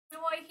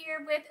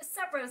here with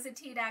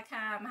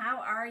SubRosaTea.com.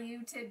 How are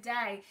you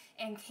today?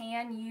 And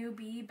can you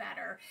be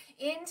better?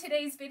 In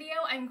today's video,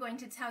 I'm going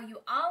to tell you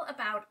all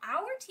about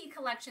our tea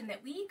collection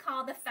that we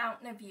call the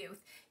Fountain of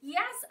Youth.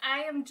 Yes, I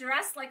am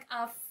dressed like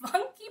a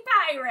funky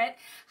pirate.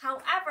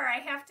 However, I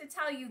have to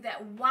tell you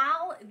that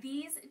while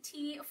these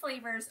tea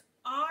flavors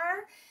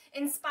are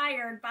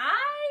inspired by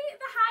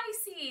the high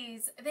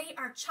seas, they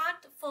are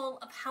chock full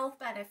of health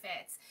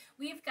benefits.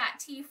 We've got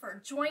tea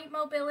for joint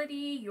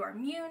mobility, your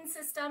immune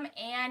system,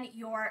 and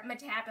your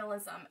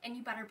metabolism. And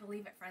you better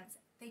believe it, friends,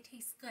 they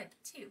taste good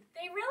too.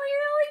 They really,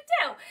 really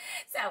do.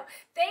 So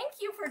thank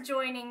you for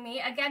joining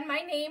me. Again, my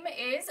name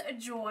is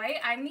Joy.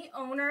 I'm the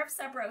owner of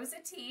Sub Rosa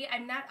Tea.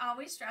 I'm not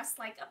always dressed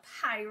like a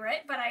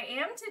pirate, but I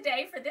am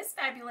today for this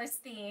fabulous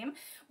theme.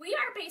 We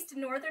are based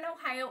in Northern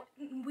Ohio.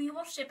 We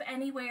will ship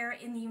anywhere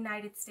in the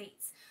United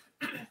States.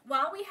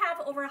 While we have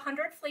over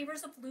 100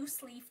 flavors of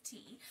loose leaf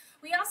tea,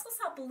 we also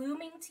sell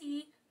blooming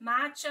tea,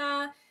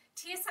 matcha,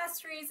 tea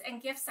accessories,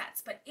 and gift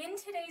sets. But in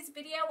today's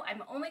video,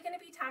 I'm only going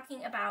to be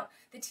talking about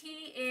the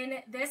tea in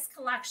this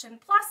collection,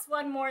 plus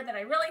one more that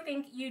I really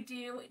think you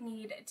do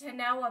need to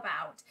know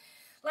about.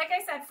 Like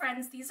I said,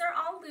 friends, these are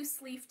all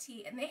loose leaf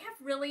tea, and they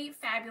have really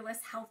fabulous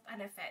health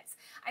benefits.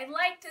 I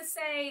like to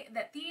say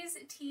that these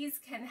teas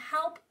can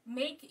help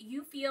make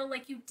you feel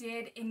like you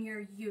did in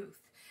your youth.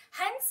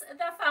 Hence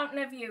the Fountain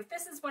of Youth.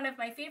 This is one of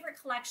my favorite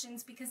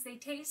collections because they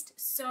taste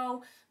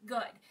so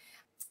good.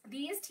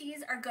 These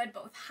teas are good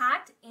both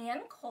hot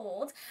and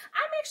cold.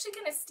 I'm actually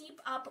going to steep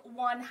up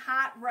one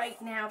hot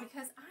right now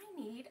because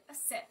I need a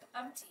sip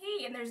of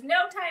tea, and there's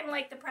no time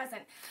like the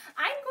present.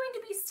 I'm going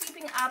to be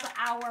steeping up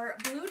our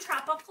Blue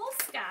Tropical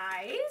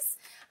Skies.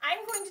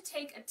 I'm going to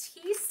take a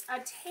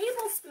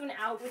tablespoon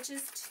out, which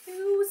is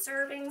 2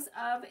 servings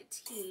of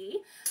tea.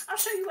 I'll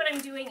show you what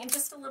I'm doing in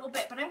just a little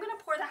bit, but I'm going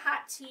to pour the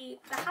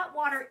hot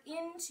water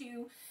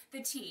into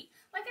the tea.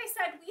 Like I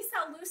said, we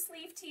sell loose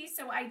leaf tea,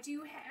 so I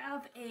do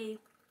have a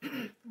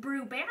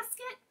brew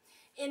basket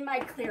in my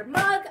clear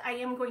mug. I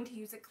am going to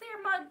use a clear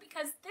mug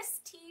because this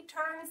tea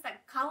turns the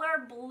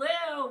color blue.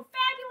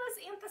 Fabulous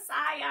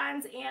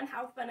anthocyanins and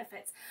health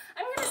benefits.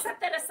 I'm going to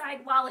set that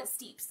aside while it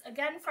steeps.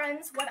 Again,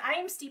 friends, what I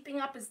am steeping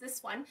up is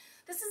this one.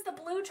 This is the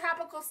Blue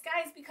Tropical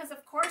Skies because,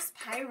 of course,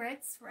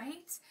 pirates,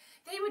 right?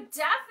 They would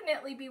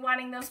definitely be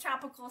wanting those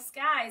tropical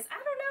skies. I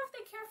don't know if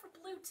they care for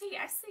blue tea.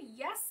 I say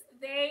yes,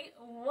 they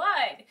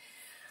would.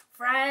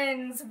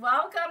 Friends,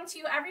 welcome to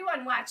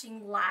everyone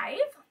watching live.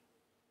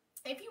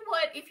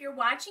 If you're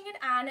watching it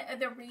on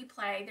the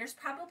replay, there's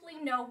probably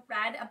no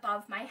red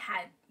above my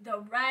head.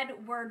 The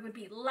red word would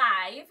be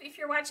live. If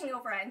you're watching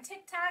over on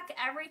TikTok,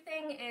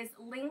 everything is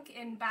link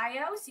in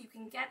bio, so you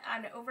can get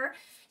on over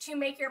to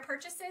make your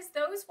purchases.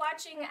 Those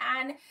watching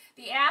on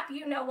the app,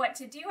 you know what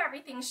to do.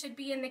 Everything should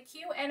be in the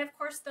queue. And of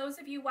course, those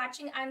of you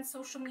watching on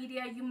social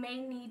media, you may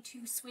need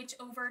to switch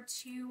over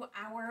to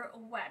our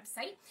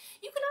website.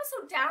 You can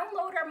also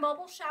download our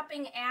mobile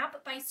shopping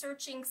app by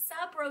searching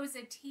Sub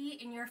Rosa Tea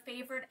in your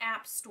favorite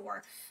app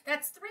store.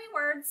 That's 3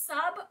 words,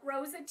 Sub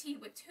Rosa Tea,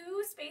 with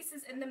 2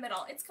 spaces in the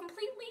middle. It's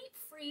completely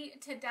free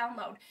to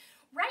download.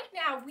 Right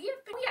now,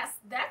 yes,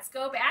 let's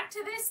go back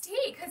to this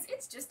tea because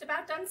it's just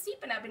about done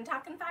steeping. I've been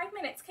talking 5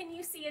 minutes. Can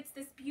you see it's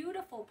this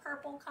beautiful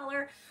purple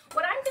color?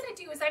 What I'm going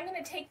to do is I'm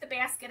going to take the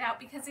basket out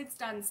because it's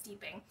done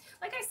steeping.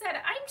 Like I said,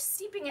 I'm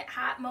steeping it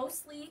hot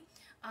mostly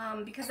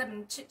because I've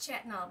been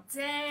chit-chatting all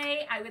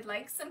day. I would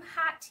like some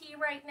hot tea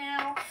right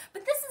now.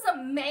 But this is a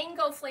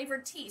mango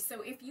flavored tea,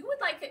 so if you would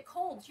like it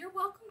cold, you're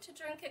welcome to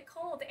drink it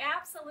cold,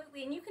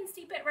 absolutely. And you can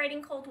steep it right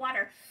in cold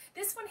water.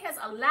 This one has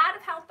a lot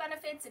of health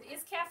benefits. It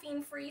is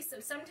caffeine free, so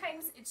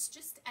sometimes it's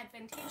just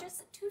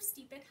advantageous to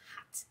steep it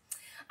hot.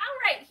 All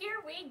right, here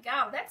we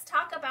go. Let's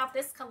talk about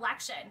this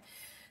collection.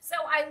 So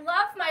I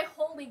love my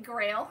Holy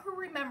Grail. Who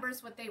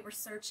remembers what they were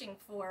searching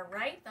for,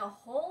 right? The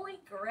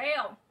Holy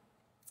Grail.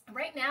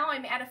 Right now,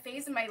 I'm at a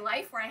phase in my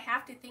life where I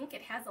have to think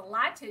it has a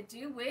lot to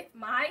do with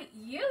my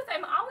youth.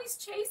 I'm always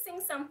chasing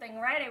something,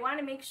 right? I want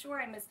to make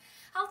sure I'm as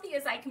healthy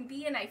as I can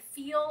be and I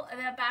feel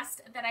the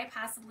best that I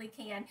possibly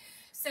can.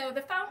 So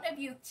the Fountain of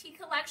Youth Tea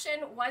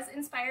Collection was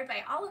inspired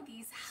by all of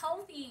these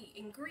healthy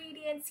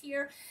ingredients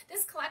here.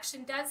 This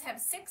collection does have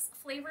 6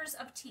 flavors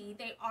of tea.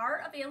 They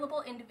are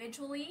available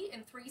individually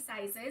in 3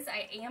 sizes.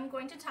 I am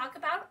going to talk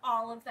about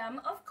all of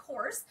them, of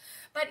course.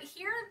 But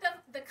here,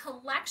 the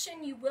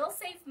collection, you will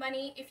save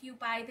money if you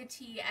buy the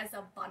tea as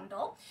a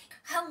bundle.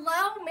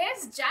 Hello,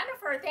 Miss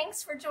Jennifer.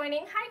 Thanks for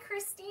joining. Hi,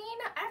 Christine.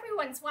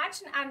 Everyone's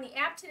watching on the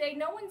app today.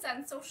 No one's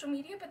on social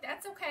media, but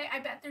that's okay. I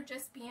bet they're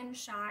just being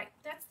shy.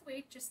 That's the way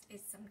it just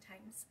is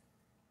sometimes.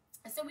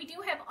 So we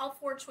do have all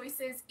 4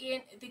 choices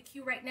in the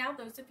queue right now,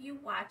 those of you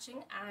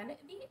watching on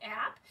the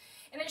app.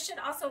 And it should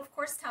also, of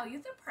course, tell you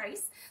the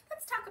price.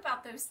 Let's talk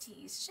about those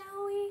teas,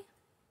 shall we?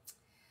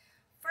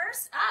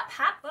 First up,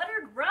 hot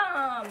buttered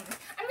rum.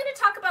 I'm going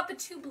to talk about the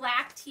 2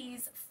 black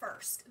teas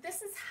first.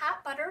 This is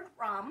hot buttered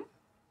rum.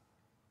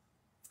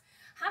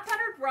 Hot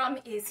buttered rum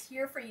is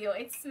here for you.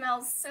 It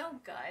smells so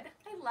good.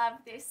 I love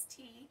this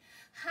tea.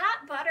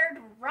 hot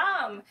buttered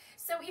rum.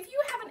 So if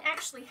you haven't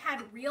actually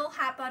had real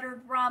hot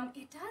buttered rum,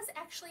 it does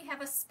actually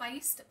have a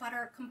spiced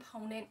butter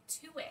component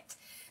to it.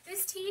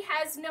 This tea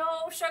has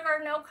no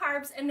sugar, no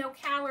carbs, and no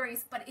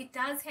calories, but it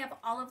does have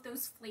all of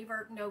those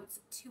flavor notes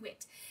to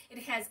it. It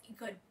has a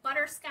good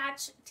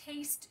butterscotch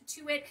taste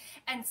to it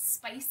and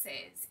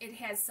spices. It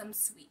has some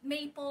sweet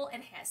maple,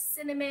 it has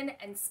cinnamon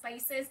and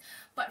spices,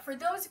 but for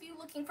those of you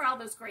looking for all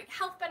those great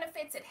health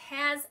benefits, it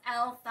has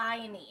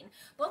L-theanine.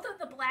 Both of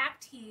the black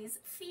teas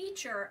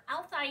feature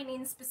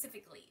L-theanine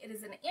specifically. It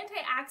is an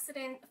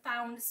antioxidant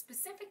found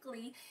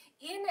specifically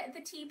in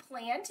the tea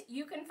plant.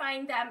 You can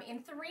find them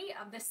in 3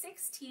 of the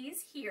 6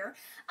 teas here.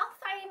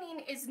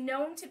 L-theanine is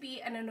known to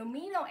be an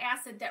amino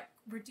acid that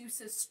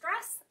reduces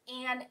stress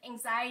and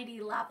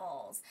anxiety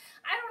levels.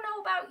 I don't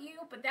know about you,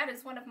 but that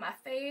is one of my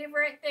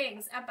favorite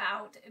things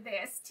about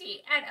this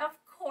tea. And of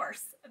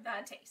course,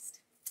 the taste.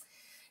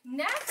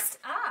 Next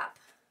up,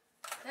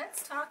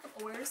 let's talk,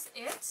 where's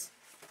it?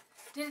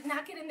 Did it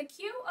not get in the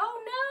queue?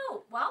 Oh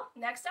no! Well,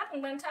 next up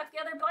I'm going to talk the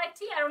other black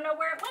tea. I don't know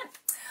where it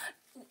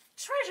went.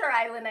 Treasure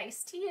Island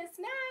iced tea is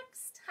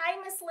next.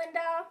 Hi, Miss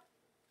Linda.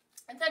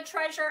 The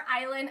Treasure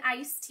Island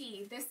iced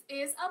tea. This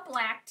is a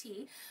black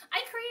tea.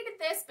 I created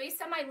this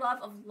based on my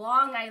love of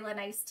Long Island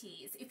iced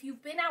teas. If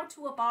you've been out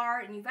to a bar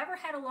and you've ever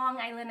had a Long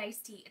Island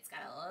iced tea, it's got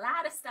a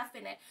lot of stuff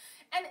in it.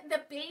 And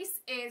the base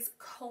is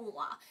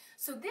cola.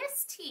 So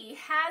this tea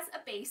has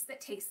a base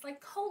that tastes like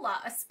cola,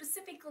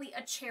 specifically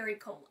a cherry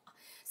cola.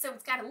 So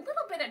it's got a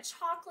little bit of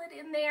chocolate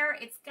in there.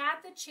 It's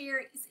got the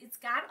cherries. It's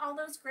got all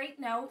those great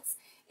notes.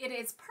 It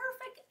is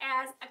perfect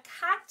as a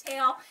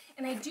cocktail,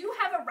 and I do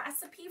have a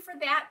recipe for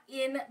that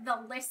in the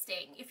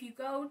listing. If you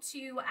go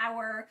to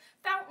our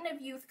Fountain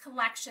of Youth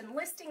collection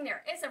listing,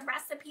 there is a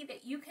recipe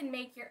that you can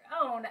make your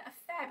own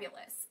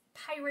fabulous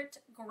pirate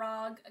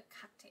grog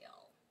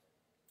cocktail.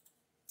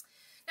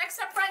 Next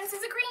up, friends,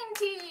 is a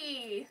green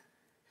tea.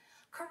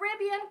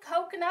 Caribbean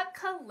Coconut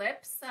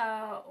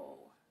Calypso.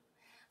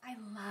 I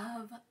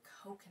love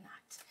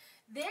coconut.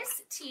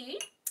 This tea,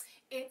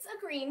 it's a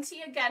green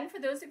tea. Again, for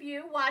those of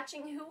you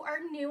watching who are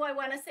new, I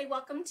want to say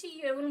welcome to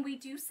you. And we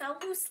do sell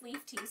loose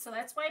leaf tea, so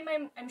that's why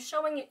I'm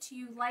showing it to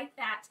you like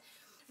that,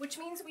 which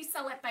means we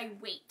sell it by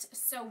weight.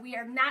 So we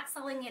are not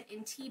selling it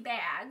in tea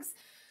bags.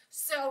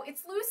 So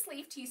it's loose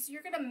leaf tea, so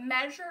you're going to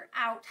measure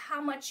out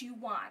how much you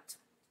want.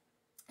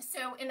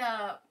 So in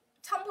a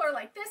tumbler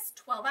like this,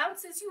 12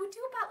 ounces, you would do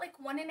about like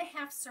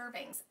 1.5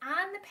 servings.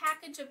 On the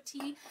package of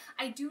tea,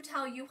 I do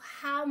tell you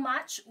how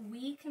much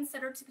we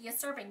consider to be a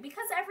serving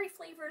because every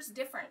flavor is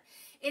different.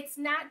 It's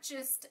not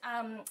just,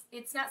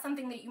 it's not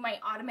something that you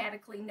might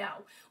automatically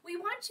know. We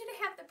want you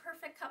to have the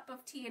perfect cup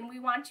of tea and we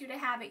want you to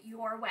have it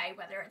your way,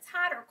 whether it's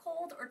hot or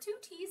cold or 2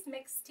 teas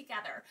mixed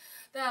together.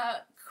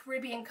 The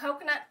Caribbean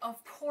coconut,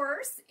 of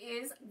course,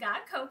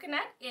 got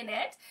coconut in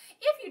it.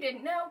 If you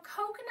didn't know,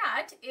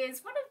 coconut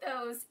is one of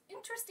those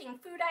interesting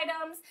food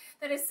items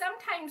that is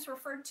sometimes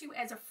referred to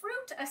as a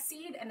fruit, a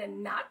seed, and a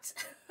nut.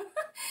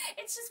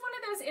 It's just one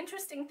of those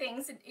interesting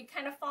things. It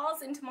kind of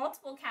falls into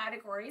multiple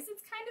categories.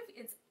 It's kind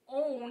of its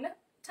own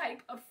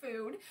type of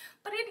food,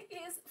 but it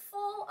is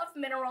full of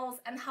minerals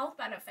and health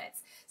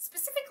benefits.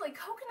 Specifically,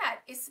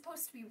 coconut is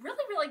supposed to be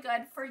really, really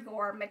good for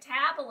your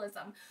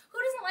metabolism. Who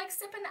doesn't like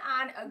sipping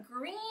on a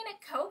green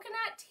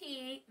coconut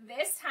tea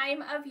this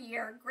time of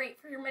year? Great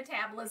for your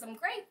metabolism,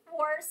 great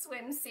for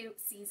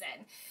swimsuit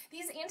season.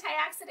 These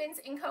antioxidants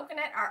in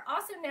coconut are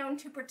also known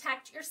to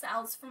protect your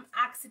cells from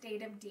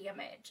oxidative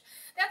damage.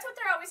 That's what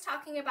they're always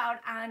talking about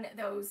on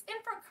those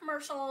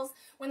infomercials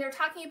when they're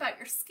talking about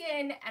your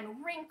skin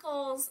and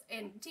wrinkles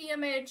and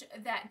damage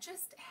that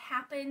just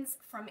happens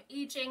from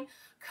aging.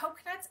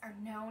 Coconuts are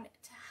known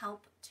to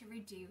help to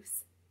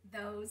reduce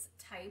those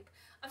type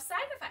of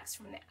side effects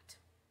from that.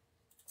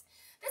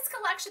 This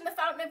collection, the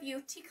Fountain of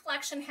Youth Tea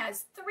Collection,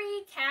 has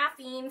 3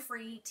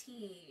 caffeine-free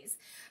teas.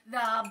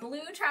 The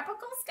Blue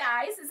Tropical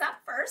Skies is up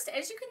first.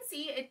 As you can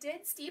see, it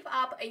did steep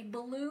up a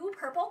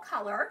blue-purple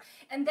color,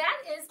 and that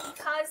is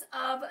because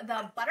of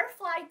the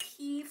butterfly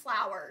pea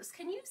flowers.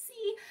 Can you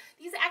see?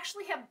 These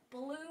actually have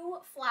blue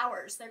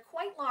flowers. They're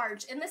quite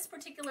large in this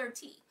particular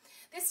tea.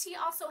 This tea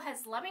also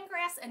has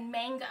lemongrass and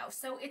mango,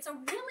 so it's a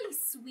really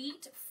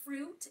sweet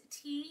fruit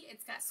tea.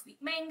 It's got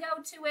sweet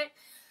mango to it.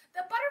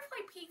 The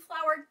butterfly pea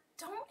flower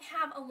don't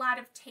have a lot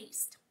of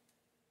taste,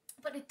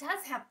 but it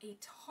does have a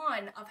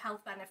ton of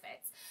health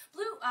benefits.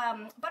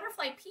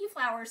 Butterfly pea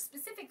flower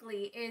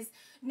specifically is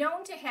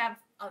known to have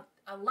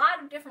a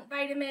lot of different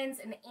vitamins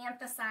and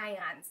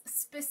anthocyanins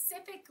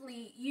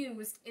specifically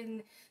used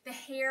in the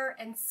hair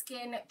and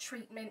skin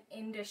treatment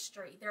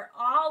industry. They're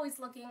always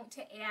looking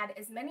to add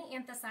as many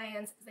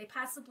anthocyanins as they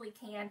possibly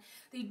can.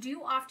 They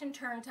do often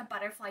turn to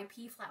butterfly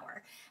pea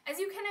flower. As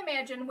you can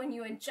imagine, when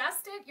you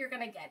ingest it, you're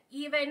going to get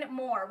even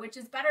more, which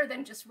is better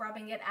than just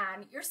rubbing it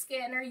on your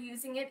skin or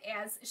using it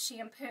as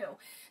shampoo.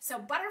 So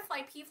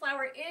butterfly pea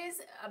flower is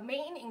a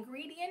main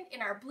ingredient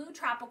in our Blue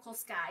Tropical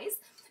Skies.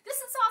 This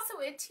is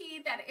also a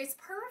tea that that it's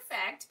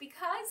perfect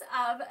because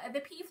of the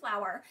pea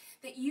flower,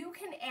 that you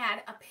can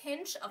add a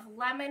pinch of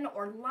lemon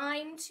or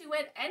lime to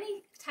it,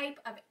 any type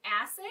of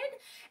acid.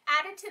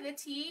 Add it to the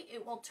tea.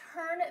 It will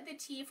turn the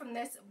tea from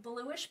this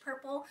bluish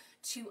purple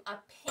to a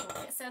pink.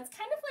 So it's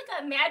kind of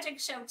like a magic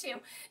show too.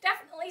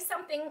 Definitely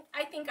something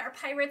I think our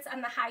pirates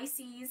on the high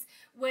seas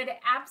would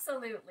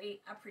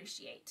absolutely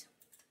appreciate.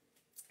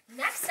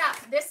 Next up,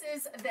 this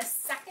is the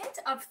second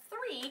of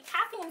 3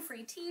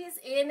 caffeine-free teas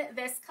in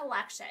this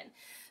collection.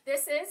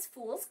 This is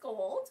Fool's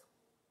Gold,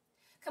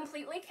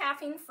 completely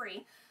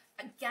caffeine-free.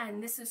 Again,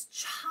 this is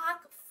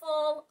chock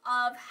full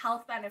of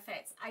health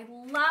benefits. I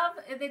love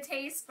the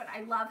taste, but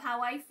I love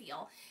how I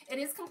feel. It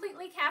is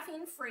completely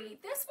caffeine-free.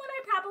 This one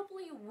I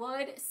probably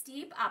would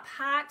steep up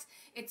hot.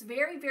 It's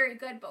very, very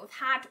good, both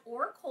hot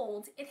or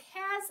cold. It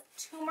has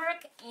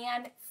turmeric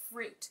and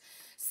fruit.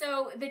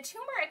 So the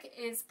turmeric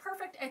is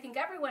perfect. I think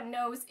everyone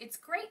knows it's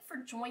great for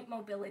joint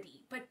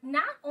mobility, but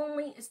not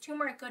only is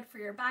turmeric good for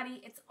your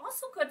body, it's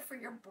also good for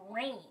your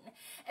brain.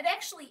 It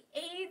actually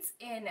aids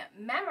in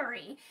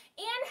memory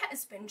and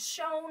has been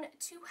shown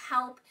to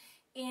help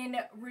in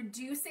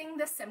reducing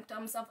the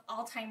symptoms of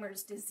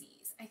Alzheimer's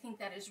disease. I think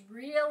that is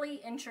really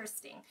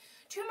interesting.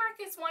 Turmeric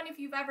is one, if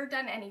you've ever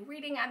done any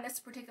reading on this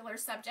particular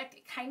subject,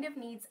 it kind of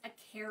needs a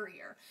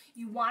carrier.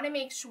 You want to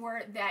make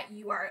sure that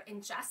you are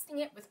ingesting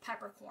it with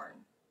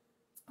peppercorn,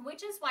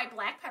 which is why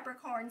black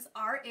peppercorns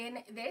are in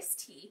this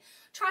tea.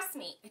 Trust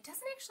me, it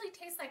doesn't actually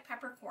taste like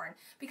peppercorn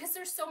because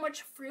there's so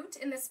much fruit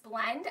in this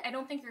blend. I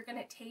don't think you're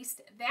going to taste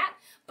that,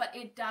 but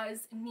it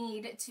does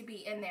need to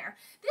be in there.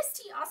 This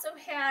tea also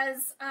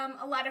has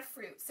a lot of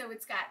fruit. So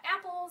it's got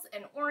apples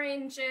and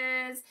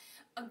oranges,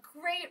 a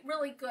great,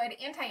 really good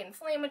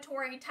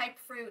anti-inflammatory type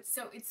fruit.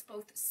 So it's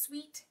both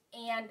sweet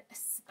and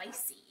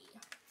spicy.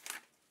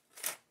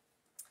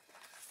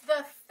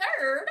 The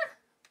third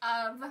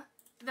of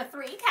the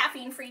 3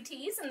 caffeine-free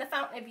teas in the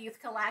Fountain of Youth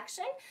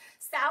collection,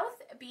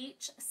 South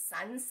Beach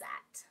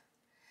Sunset.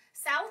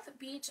 South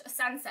Beach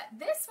Sunset.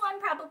 This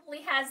one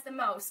probably has the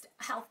most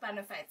health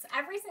benefits.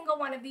 Every single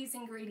one of these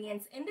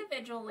ingredients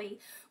individually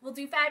will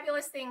do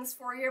fabulous things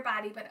for your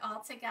body, but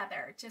all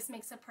together it just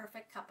makes a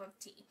perfect cup of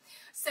tea.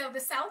 So the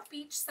South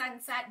Beach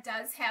Sunset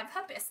does have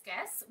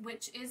hibiscus,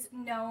 which is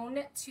known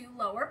to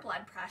lower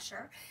blood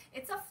pressure.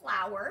 It's a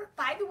flower.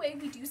 By the way,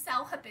 we do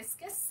sell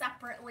hibiscus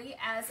separately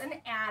as an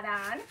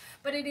add-on,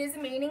 but it is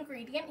a main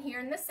ingredient here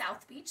in the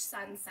South Beach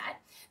Sunset.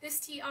 This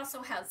tea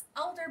also has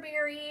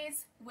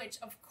elderberries, which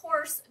of course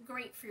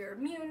great for your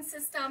immune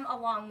system,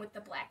 along with the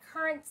black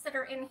currants that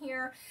are in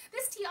here.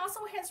 This tea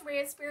also has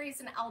raspberries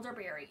and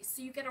elderberries,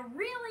 so you get a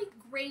really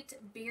great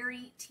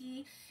berry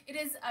tea. It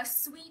is a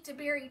sweet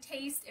berry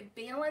taste. It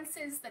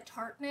balances the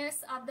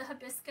tartness of the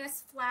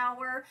hibiscus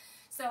flower,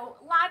 so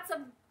lots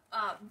of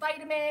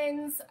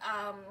vitamins,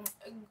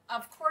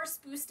 of course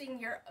boosting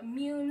your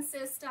immune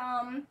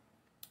system,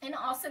 and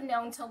also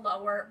known to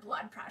lower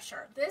blood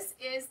pressure. This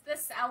is the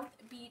South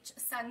Beach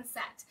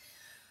Sunset.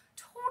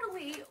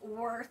 Totally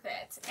worth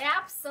it.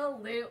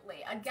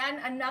 Absolutely.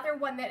 Again, another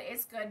one that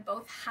is good,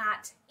 both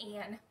hot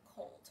and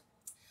cold.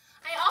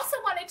 I also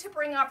wanted to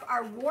bring up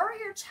our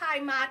Warrior Chai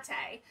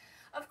Mate.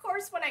 Of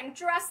course, when I'm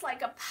dressed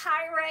like a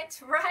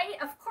pirate,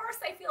 right? Of course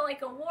I feel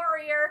like a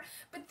warrior,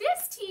 but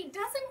this tea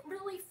doesn't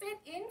really fit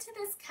into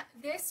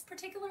this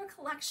particular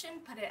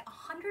collection, but it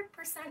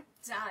 100%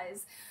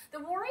 does.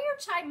 The Warrior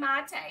Chai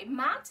Mate.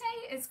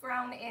 Mate is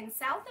grown in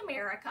South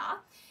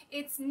America.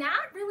 It's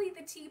not really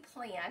the tea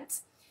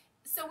plant.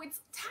 So it's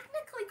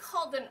technically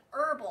called an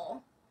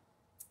herbal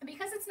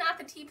because it's not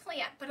the tea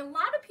plant, but a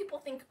lot of people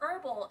think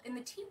herbal in the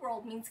tea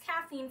world means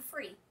caffeine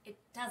free. It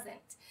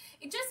doesn't.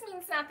 It just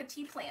means not the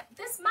tea plant.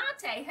 This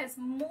mate has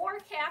more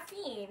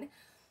caffeine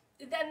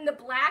than the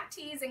black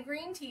teas and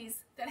green teas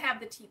that have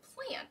the tea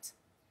plant.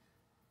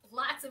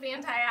 Lots of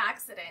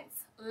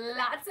antioxidants,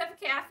 lots of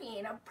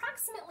caffeine,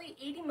 approximately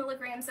 80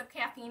 milligrams of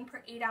caffeine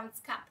per 8-ounce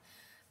cup.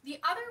 The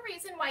other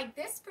reason why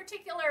this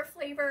particular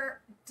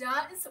flavor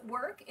does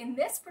work in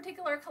this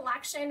particular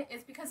collection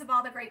is because of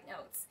all the great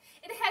notes.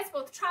 It has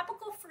both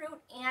tropical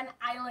fruit and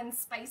island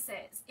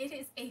spices. It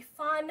is a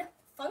fun,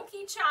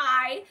 funky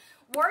chai,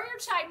 Warrior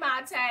Chai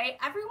Mate.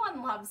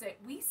 Everyone loves it.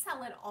 We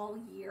sell it all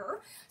year.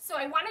 So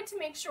I wanted to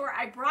make sure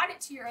I brought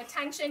it to your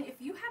attention. If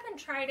you haven't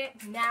tried it,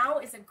 now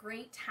is a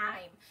great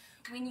time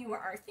when you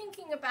are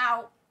thinking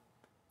about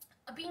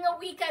being a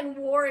weekend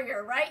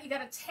warrior, right? You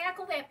got to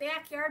tackle that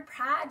backyard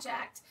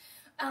project.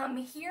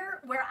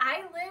 Here where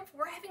I live,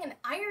 we're having an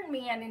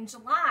Ironman in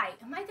July.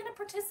 Am I going to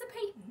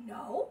participate?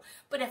 No.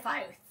 But if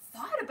I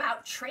thought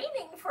about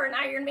training for an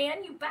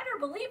Ironman, you better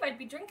believe I'd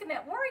be drinking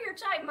that Warrior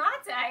Chai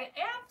Mate.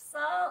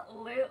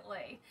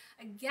 Absolutely.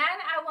 Again,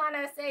 I want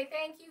to say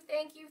thank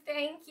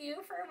you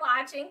for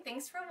watching.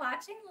 Thanks for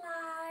watching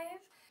live.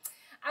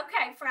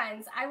 Okay,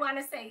 friends, I want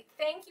to say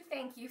thank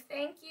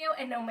you,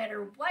 and no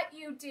matter what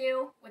you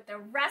do with the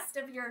rest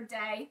of your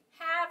day,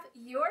 have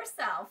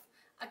yourself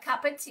a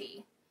cup of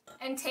tea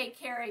and take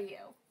care of you.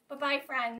 Bye-bye, friends.